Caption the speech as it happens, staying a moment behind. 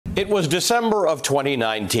It was December of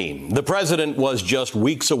 2019. The president was just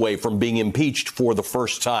weeks away from being impeached for the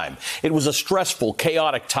first time. It was a stressful,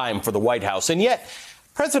 chaotic time for the White House, and yet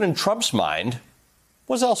President Trump's mind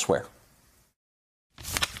was elsewhere.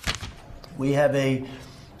 We have a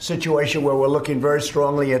situation where we're looking very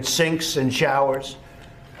strongly at sinks and showers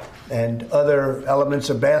and other elements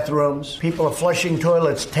of bathrooms. People are flushing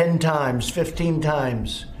toilets 10 times, 15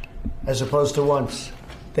 times, as opposed to once.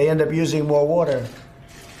 They end up using more water.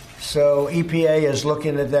 So EPA is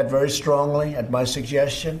looking at that very strongly, at my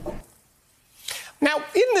suggestion. Now,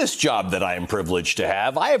 in this job that I am privileged to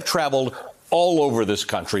have, I have traveled all over this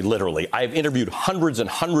country, literally. I've interviewed hundreds and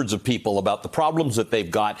hundreds of people about the problems that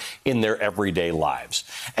they've got in their everyday lives.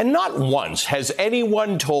 And not once has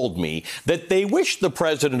anyone told me that they wish the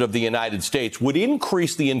president of the United States would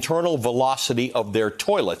increase the internal velocity of their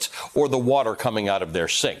toilets or the water coming out of their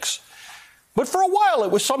sinks. But for a while,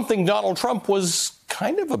 it was something Donald Trump was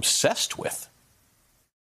kind of obsessed with.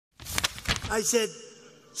 I said,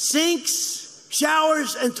 sinks,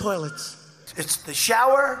 showers, and toilets. It's the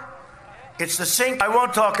shower, it's the sink. I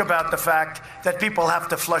won't talk about the fact that people have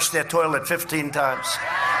to flush their toilet 15 times.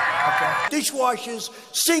 Okay. Dishwashers,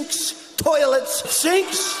 sinks, toilets,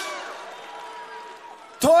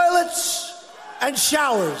 and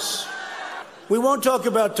showers. We won't talk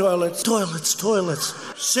about toilets. Toilets.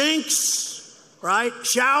 Sinks. Right?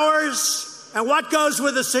 Showers. And what goes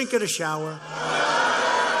with a sink and a shower?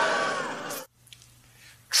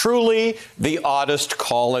 Truly the oddest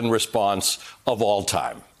call and response of all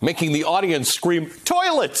time, making the audience scream,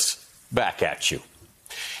 "Toilets!" back at you.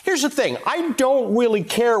 Here's the thing. I don't really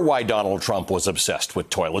care why Donald Trump was obsessed with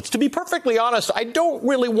toilets. To be perfectly honest, I don't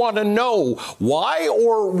really want to know why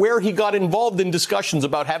or where he got involved in discussions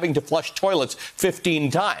about having to flush toilets 15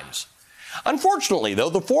 times. Unfortunately, though,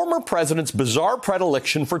 the former president's bizarre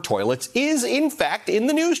predilection for toilets is, in fact, in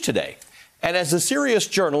the news today. And as a serious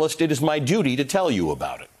journalist, it is my duty to tell you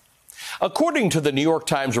about it. According to the New York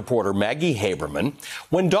Times reporter Maggie Haberman,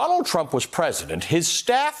 when Donald Trump was president, his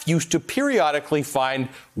staff used to periodically find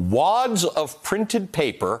wads of printed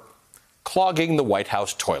paper clogging the White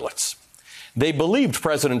House toilets. They believed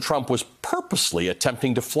President Trump was purposely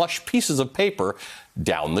attempting to flush pieces of paper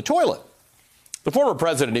down the toilet. The former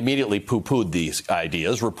president immediately poo-pooed these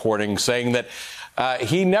ideas, saying that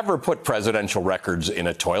he never put presidential records in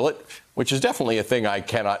a toilet, which is definitely a thing I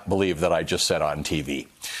cannot believe that I just said on TV.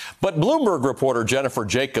 But Bloomberg reporter Jennifer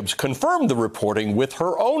Jacobs confirmed the reporting with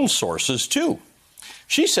her own sources, too.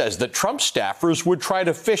 She says that Trump staffers would try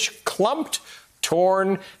to fish clumped,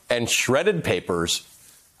 torn, and shredded papers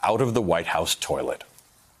out of the White House toilet.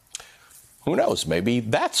 Who knows? Maybe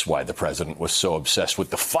that's why the president was so obsessed with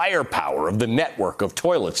the firepower of the network of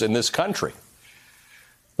toilets in this country.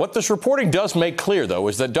 What this reporting does make clear, though,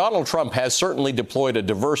 is that Donald Trump has certainly deployed a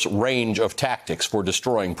diverse range of tactics for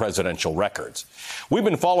destroying presidential records. We've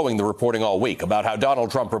been following the reporting all week about how Donald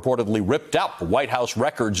Trump reportedly ripped out the White House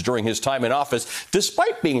records during his time in office,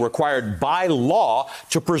 despite being required by law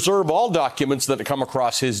to preserve all documents that come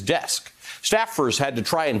across his desk. Staffers had to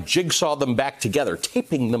try and jigsaw them back together,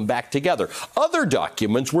 taping them back together. Other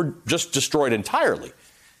documents were just destroyed entirely,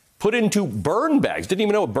 put into burn bags. Didn't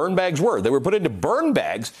even know what burn bags were. They were put into burn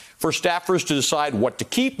bags for staffers to decide what to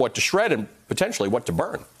keep, what to shred, and potentially what to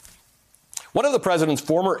burn. One of the president's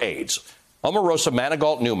former aides, Omarosa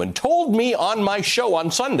Manigault-Newman, told me on my show on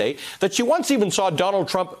Sunday that she once even saw Donald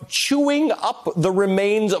Trump chewing up the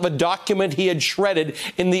remains of a document he had shredded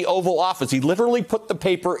in the Oval Office. He literally put the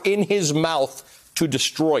paper in his mouth to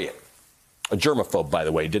destroy it. A germaphobe, by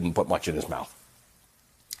the way, didn't put much in his mouth.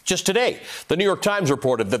 Just today, the New York Times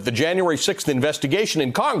reported that the January 6th investigation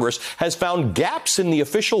in Congress has found gaps in the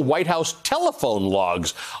official White House telephone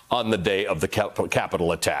logs on the day of the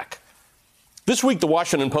Capitol attack. This week, the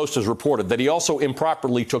Washington Post has reported that he also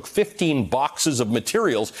improperly took 15 boxes of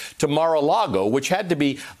materials to Mar-a-Lago, which had to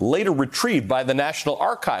be later retrieved by the National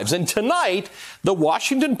Archives. And tonight, the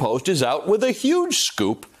Washington Post is out with a huge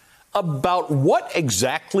scoop about what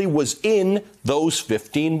exactly was in those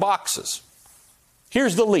 15 boxes.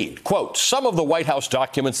 Here's the lead. Quote, some of the White House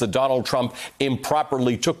documents that Donald Trump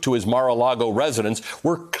improperly took to his Mar-a-Lago residence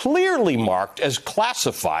were clearly marked as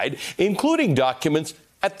classified, including documents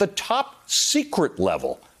at the top secret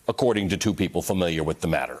level, according to two people familiar with the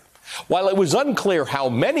matter. While it was unclear how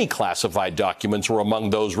many classified documents were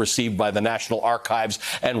among those received by the National Archives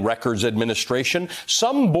and Records Administration,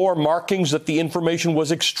 some bore markings that the information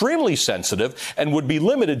was extremely sensitive and would be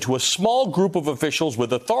limited to a small group of officials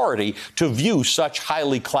with authority to view such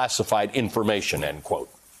highly classified information, end quote.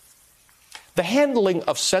 The handling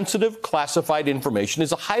of sensitive classified information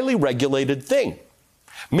is a highly regulated thing.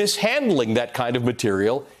 Mishandling that kind of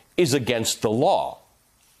material is against the law.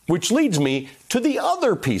 Which leads me to the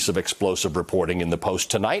other piece of explosive reporting in the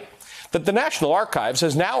Post tonight, that the National Archives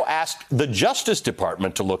has now asked the Justice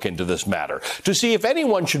Department to look into this matter to see if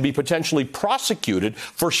anyone should be potentially prosecuted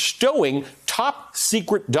for stowing top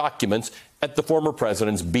secret documents at the former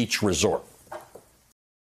president's beach resort.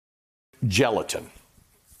 Gelatin.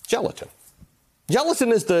 Gelatin.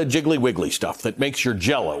 Gelatin is the jiggly wiggly stuff that makes your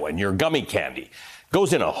Jell-O and your gummy candy.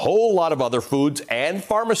 Goes in a whole lot of other foods and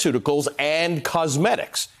pharmaceuticals and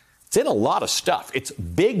cosmetics. It's in a lot of stuff. It's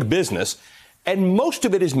big business, and most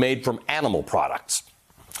of it is made from animal products.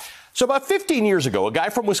 So about 15 years ago, a guy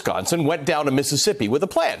from Wisconsin went down to Mississippi with a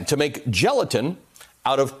plan to make gelatin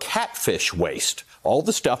out of catfish waste, all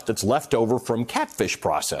the stuff that's left over from catfish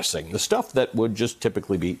processing, the stuff that would just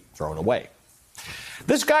typically be thrown away.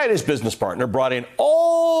 This guy and his business partner brought in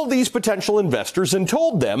all these potential investors and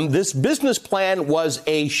told them this business plan was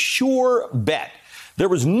a sure bet. There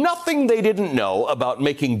was nothing they didn't know about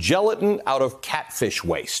making gelatin out of catfish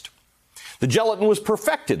waste. The gelatin was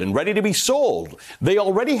perfected and ready to be sold. They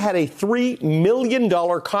already had a $3 million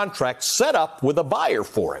contract set up with a buyer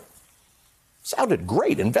for it. Sounded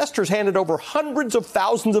great. Investors handed over hundreds of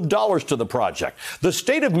thousands of dollars to the project. The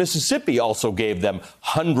state of Mississippi also gave them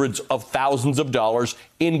hundreds of thousands of dollars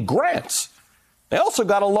in grants. They also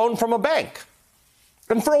got a loan from a bank.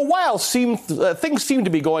 And for a while, things seemed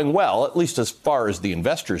to be going well, at least as far as the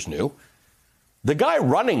investors knew. The guy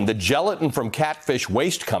running the gelatin from catfish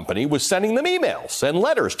waste company was sending them emails and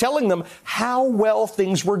letters telling them how well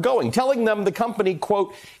things were going, telling them the company,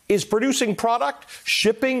 quote, is producing product,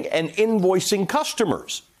 shipping, and invoicing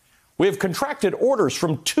customers. We have contracted orders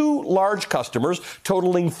from 2 large customers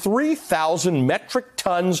totaling 3,000 metric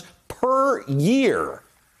tons per year.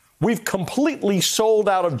 We've completely sold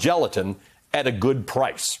out of gelatin at a good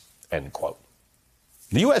price, end quote.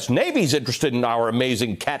 The U.S. Navy's interested in our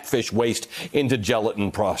amazing catfish waste into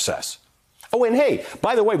gelatin process. Oh, and hey,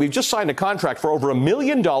 by the way, we've just signed a contract for over $1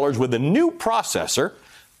 million with a new processor.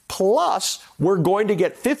 Plus, we're going to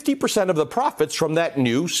get 50% of the profits from that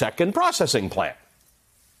new second processing plant.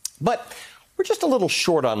 But we're just a little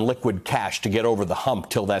short on liquid cash to get over the hump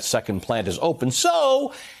till that second plant is open.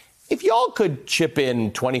 So if y'all could chip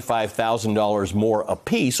in $25,000 more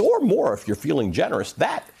apiece, or more if you're feeling generous,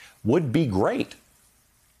 that would be great.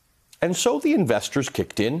 And so the investors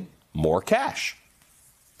kicked in more cash.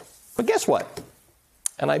 But guess what?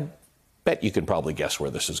 And I bet you can probably guess where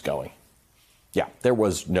this is going. Yeah, there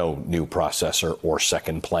was no new processor or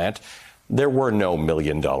second plant. There were no $1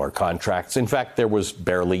 million contracts. In fact, there was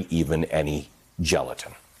barely even any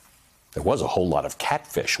gelatin. There was a whole lot of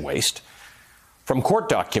catfish waste. From court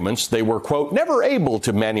documents, they were, quote, never able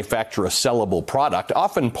to manufacture a sellable product,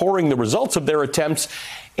 often pouring the results of their attempts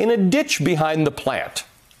in a ditch behind the plant.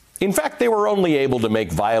 In fact, they were only able to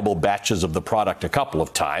make viable batches of the product a couple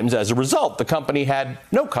of times. As a result, the company had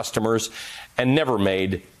no customers and never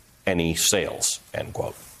made any sales, end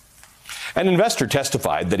quote. An investor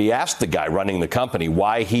testified that he asked the guy running the company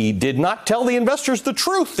why he did not tell the investors the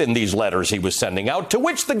truth in these letters he was sending out, to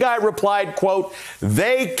which the guy replied, quote,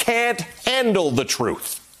 they can't handle the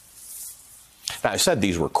truth. Now, I said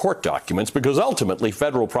these were court documents because ultimately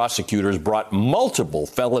federal prosecutors brought multiple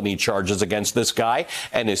felony charges against this guy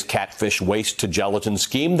and his catfish waste to gelatin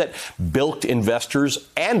scheme that bilked investors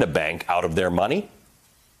and a bank out of their money.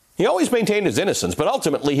 He always maintained his innocence, but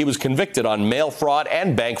ultimately he was convicted on mail fraud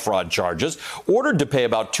and bank fraud charges, ordered to pay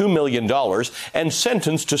about $2 million, and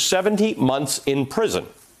sentenced to 70 months in prison.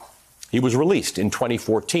 He was released in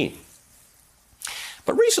 2014.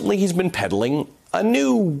 But recently he's been peddling a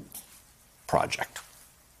new project.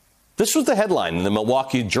 This was the headline in the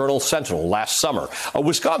Milwaukee Journal-Sentinel last summer. A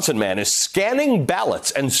Wisconsin man is scanning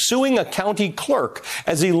ballots and suing a county clerk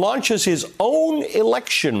as he launches his own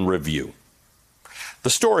election review. The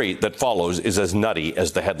story that follows is as nutty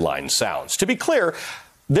as the headline sounds. To be clear,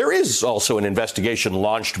 there is also an investigation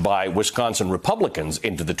launched by Wisconsin Republicans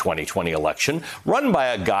into the 2020 election, run by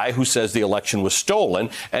a guy who says the election was stolen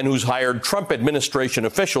and who's hired Trump administration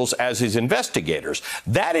officials as his investigators.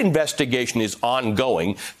 That investigation is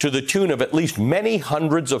ongoing to the tune of at least many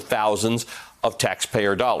hundreds of thousands of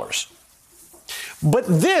taxpayer dollars. But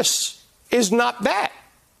this is not that.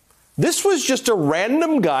 This was just a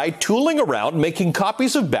random guy tooling around making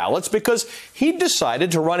copies of ballots because he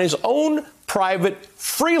decided to run his own private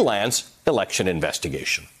freelance election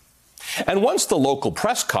investigation. And once the local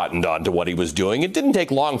press cottoned on to what he was doing, it didn't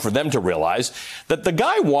take long for them to realize that the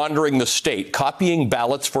guy wandering the state copying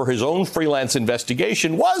ballots for his own freelance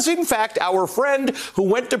investigation was, in fact, our friend who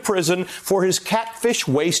went to prison for his catfish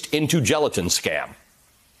waste into gelatin scam.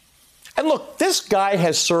 And look, this guy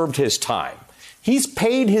has served his time. He's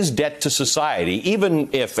paid his debt to society, even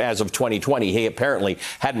if, as of 2020, he apparently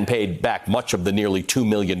hadn't paid back much of the nearly $2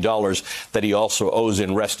 million that he also owes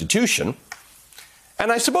in restitution.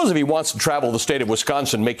 And I suppose if he wants to travel the state of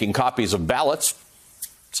Wisconsin making copies of ballots,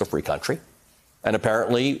 it's a free country. And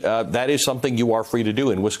apparently that is something you are free to do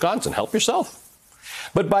in Wisconsin. Help yourself.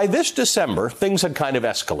 But by this December, things had kind of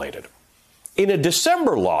escalated. In a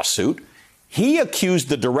December lawsuit, he accused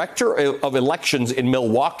the director of elections in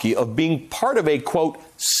Milwaukee of being part of a, quote,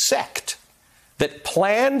 sect that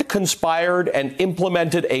planned, conspired, and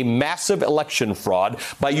implemented a massive election fraud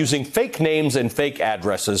by using fake names and fake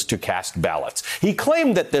addresses to cast ballots. He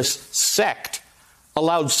claimed that this sect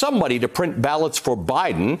allowed somebody to print ballots for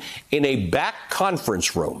Biden in a back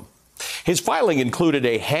conference room. His filing included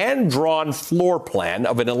a hand-drawn floor plan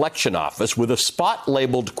of an election office with a spot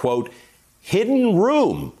labeled, quote, hidden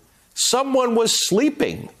room. Someone was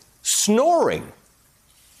sleeping, snoring.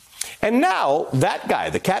 And now that guy,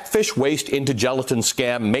 the catfish waste into gelatin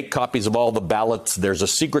scam, make copies of all the ballots. There's a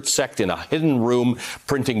secret sect in a hidden room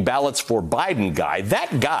printing ballots for Biden guy.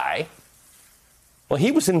 That guy, well, he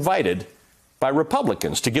was invited by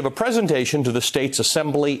Republicans to give a presentation to the state's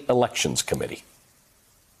Assembly Elections Committee.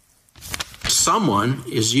 Someone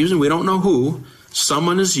is using, we don't know who,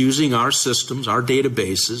 someone is using our systems, our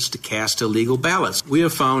databases, to cast illegal ballots. We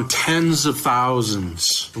have found tens of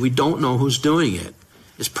thousands. We don't know who's doing it.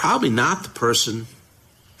 It's probably not the person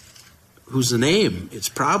who's the name. It's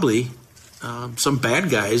probably some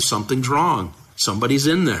bad guys. Something's wrong. Somebody's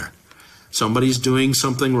in there. Somebody's doing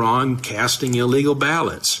something wrong, casting illegal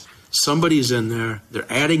ballots. Somebody's in there. They're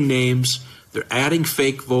adding names. They're adding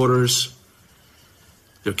fake voters.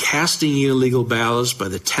 They're casting illegal ballots by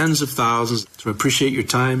the tens of thousands. So I appreciate your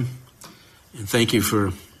time, and thank you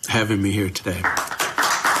for having me here today.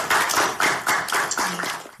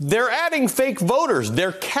 They're adding fake voters.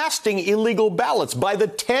 They're casting illegal ballots by the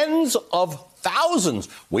tens of thousands.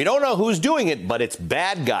 We don't know who's doing it, but it's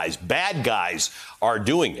bad guys. Bad guys are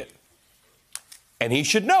doing it. And he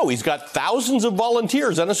should know he's got thousands of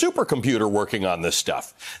volunteers and a supercomputer working on this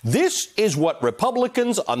stuff. This is what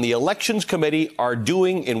Republicans on the Elections Committee are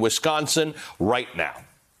doing in Wisconsin right now.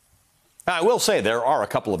 Now, I will say there are a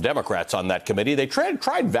couple of Democrats on that committee. They tried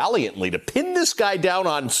valiantly to pin this guy down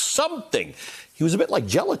on something. He was a bit like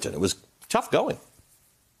gelatin. It was tough going.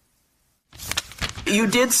 You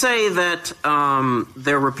did say that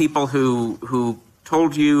there were people who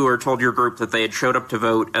told you or told your group that they had showed up to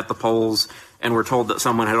vote at the polls and were told that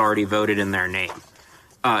someone had already voted in their name.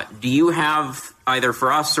 Do you have, either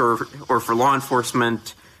for us or for law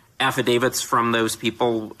enforcement, affidavits from those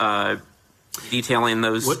people detailing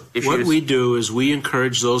those issues? What we do is we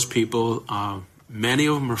encourage those people. Many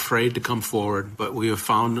of them are afraid to come forward, but we have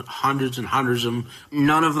found hundreds and hundreds of them.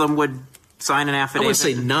 None of them would sign an affidavit? I would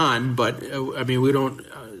say none, but I mean, we don't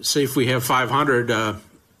say if we have 500,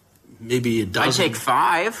 maybe a dozen. I take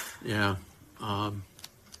 5. Yeah.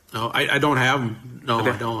 No, I don't have them. No, okay.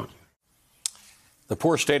 I don't. The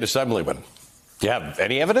poor state assemblyman. Do you have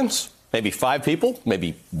any evidence? Maybe 5 people?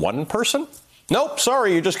 Maybe 1 person? Nope,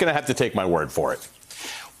 sorry, you're just going to have to take my word for it.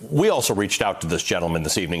 We also reached out to this gentleman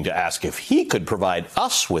this evening to ask if he could provide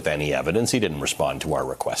us with any evidence. He didn't respond to our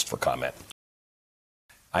request for comment.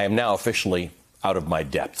 I am now officially out of my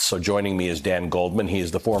depth. So joining me is Dan Goldman. He is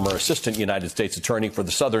the former Assistant United States Attorney for the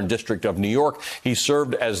Southern District of New York. He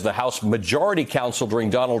served as the House Majority Counsel during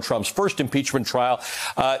Donald Trump's first impeachment trial.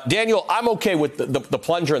 Daniel, I'm okay with the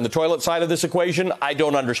plunger and the toilet side of this equation. I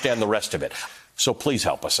don't understand the rest of it. So please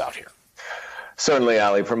help us out here. Certainly,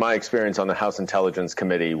 Ali. From my experience on the House Intelligence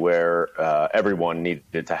Committee, where everyone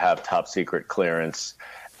needed to have top secret clearance,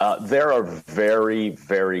 there are very,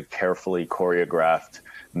 very carefully choreographed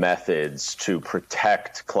methods to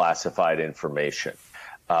protect classified information.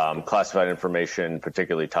 Classified information,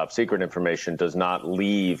 particularly top secret information, does not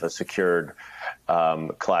leave a secured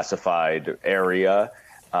classified area.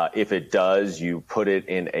 If it does, you put it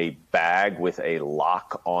in a bag with a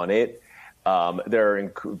lock on it. There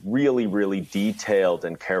are really, really detailed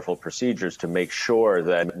and careful procedures to make sure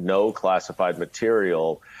that no classified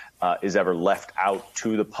material is ever left out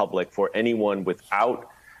to the public for anyone without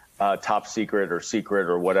top secret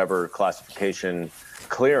or whatever classification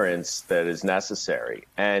clearance that is necessary.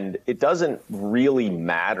 And it doesn't really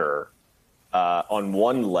matter on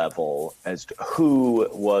one level as to who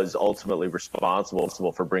was ultimately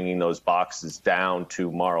responsible for bringing those boxes down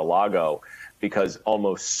to Mar-a-Lago, because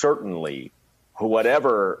almost certainly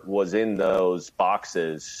whatever was in those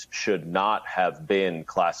boxes should not have been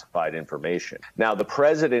classified information. Now, the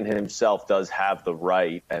president himself does have the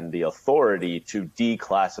right and the authority to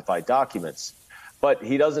declassify documents, But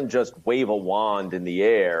he doesn't just wave a wand in the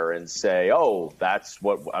air and say, oh, that's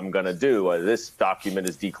what I'm going to do. This document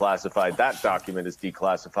is declassified. That document is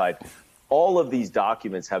declassified. All of these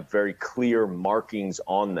documents have very clear markings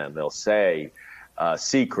on them. They'll say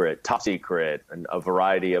secret, top secret, and a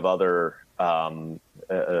variety of other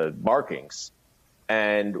markings.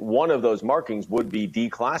 And one of those markings would be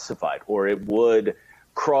declassified, or it would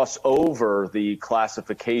cross over the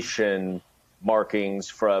classification markings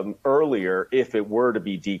from earlier if it were to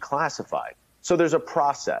be declassified. So there's a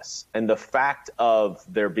process. And the fact of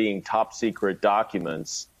there being top secret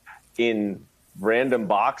documents in random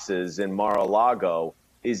boxes in Mar-a-Lago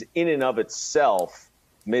is in and of itself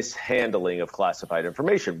mishandling of classified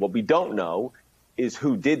information. What we don't know is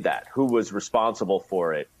who did that, who was responsible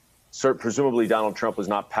for it. Presumably Donald Trump was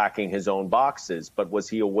not packing his own boxes, but was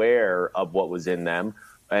he aware of what was in them?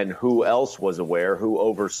 And who else was aware, who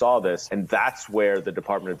oversaw this? And that's where the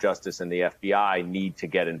Department of Justice and the FBI need to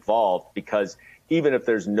get involved, because even if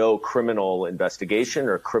there's no criminal investigation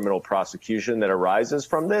or criminal prosecution that arises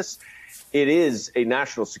from this, it is a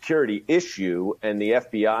national security issue, and the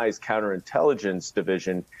FBI's counterintelligence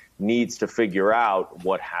division needs to figure out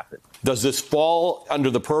what happened. Does this fall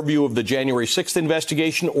under the purview of the January 6th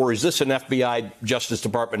investigation, or is this an FBI Justice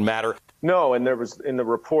Department matter? No, and there was in the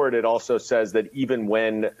report, it also says that even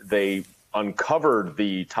when they uncovered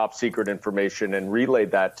the top secret information and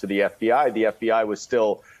relayed that to the FBI was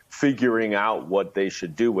still figuring out what they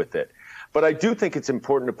should do with it. But I do think it's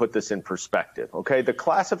important to put this in perspective. OK, the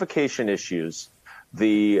classification issues,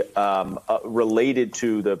 the related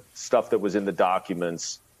to the stuff that was in the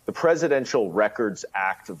documents, the Presidential Records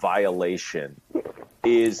Act violation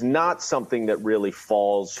is not something that really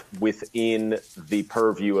falls within the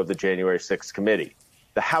purview of the January 6th committee.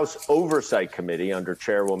 The House Oversight Committee under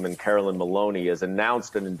Chairwoman Carolyn Maloney has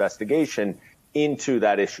announced an investigation into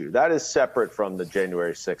that issue. That is separate from the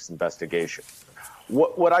January 6th investigation.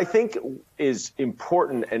 What I think is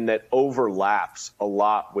important and that overlaps a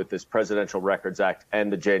lot with this Presidential Records Act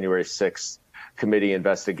and the January 6th committee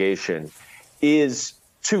investigation is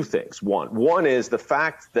two things. One is the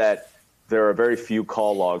fact that there are very few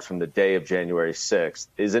call logs from the day of January 6th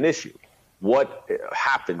is an issue. What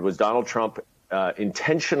happened was Donald Trump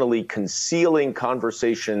intentionally concealing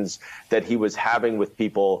conversations that he was having with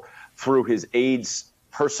people through his aides'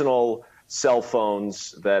 personal cell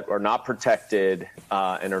phones that are not protected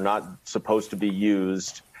and are not supposed to be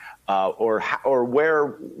used. Or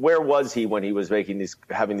where was he when he was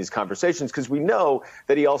having these conversations? Because we know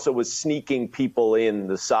that he also was sneaking people in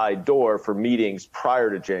the side door for meetings prior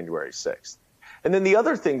to January 6th. And then the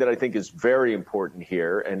other thing that I think is very important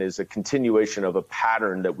here and is a continuation of a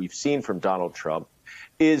pattern that we've seen from Donald Trump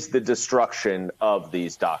is the destruction of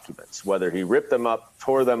these documents. Whether he ripped them up,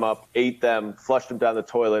 tore them up, ate them, flushed them down the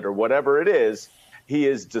toilet, or whatever it is, he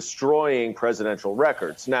is destroying presidential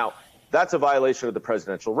records. Now, that's a violation of the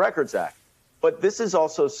Presidential Records Act. But this is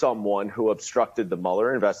also someone who obstructed the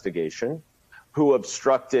Mueller investigation, who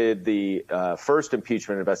obstructed the first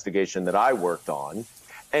impeachment investigation that I worked on,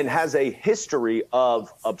 and has a history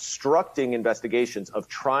of obstructing investigations, of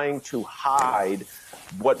trying to hide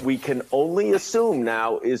what we can only assume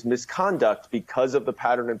now is misconduct because of the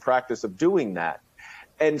pattern and practice of doing that.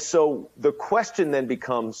 And so the question then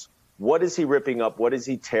becomes, what is he ripping up? What is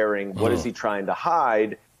he tearing? What is he trying to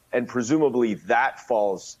hide? And presumably that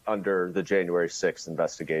falls under the January 6th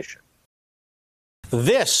investigation.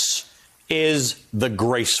 This is the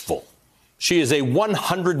Graceful. She is a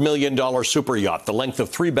 $100 million super yacht, the length of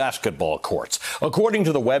 3 basketball courts. According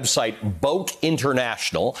to the website Boat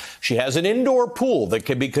International, she has an indoor pool that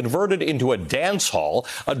can be converted into a dance hall,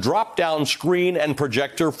 a drop-down screen and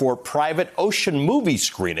projector for private ocean movie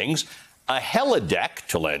screenings, a helideck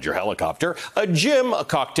to land your helicopter, a gym, a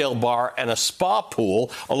cocktail bar, and a spa pool,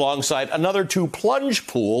 alongside another 2 plunge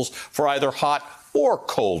pools for either hot or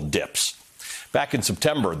cold dips. Back in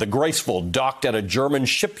September, the Graceful docked at a German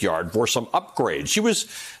shipyard for some upgrades. She was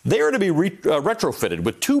there to be retrofitted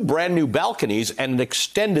with 2 brand new balconies and an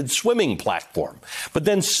extended swimming platform. But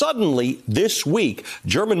then suddenly, this week,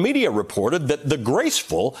 German media reported that the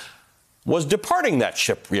Graceful was departing that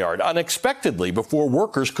shipyard unexpectedly before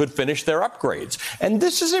workers could finish their upgrades. And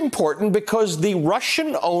this is important because the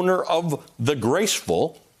Russian owner of the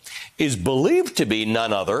Graceful is believed to be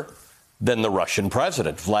none other than the Russian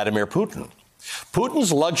president, Vladimir Putin.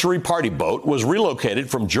 Putin's luxury party boat was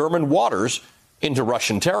relocated from German waters into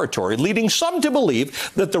Russian territory, leading some to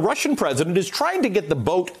believe that the Russian president is trying to get the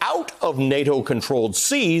boat out of NATO-controlled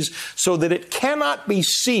seas so that it cannot be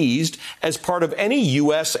seized as part of any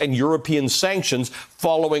U.S. and European sanctions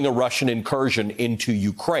following a Russian incursion into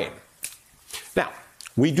Ukraine. Now,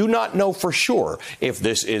 We do not know for sure if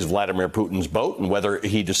this is Vladimir Putin's boat and whether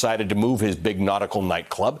he decided to move his big nautical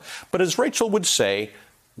nightclub. But as Rachel would say,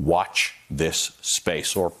 watch this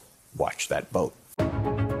space, or watch that boat.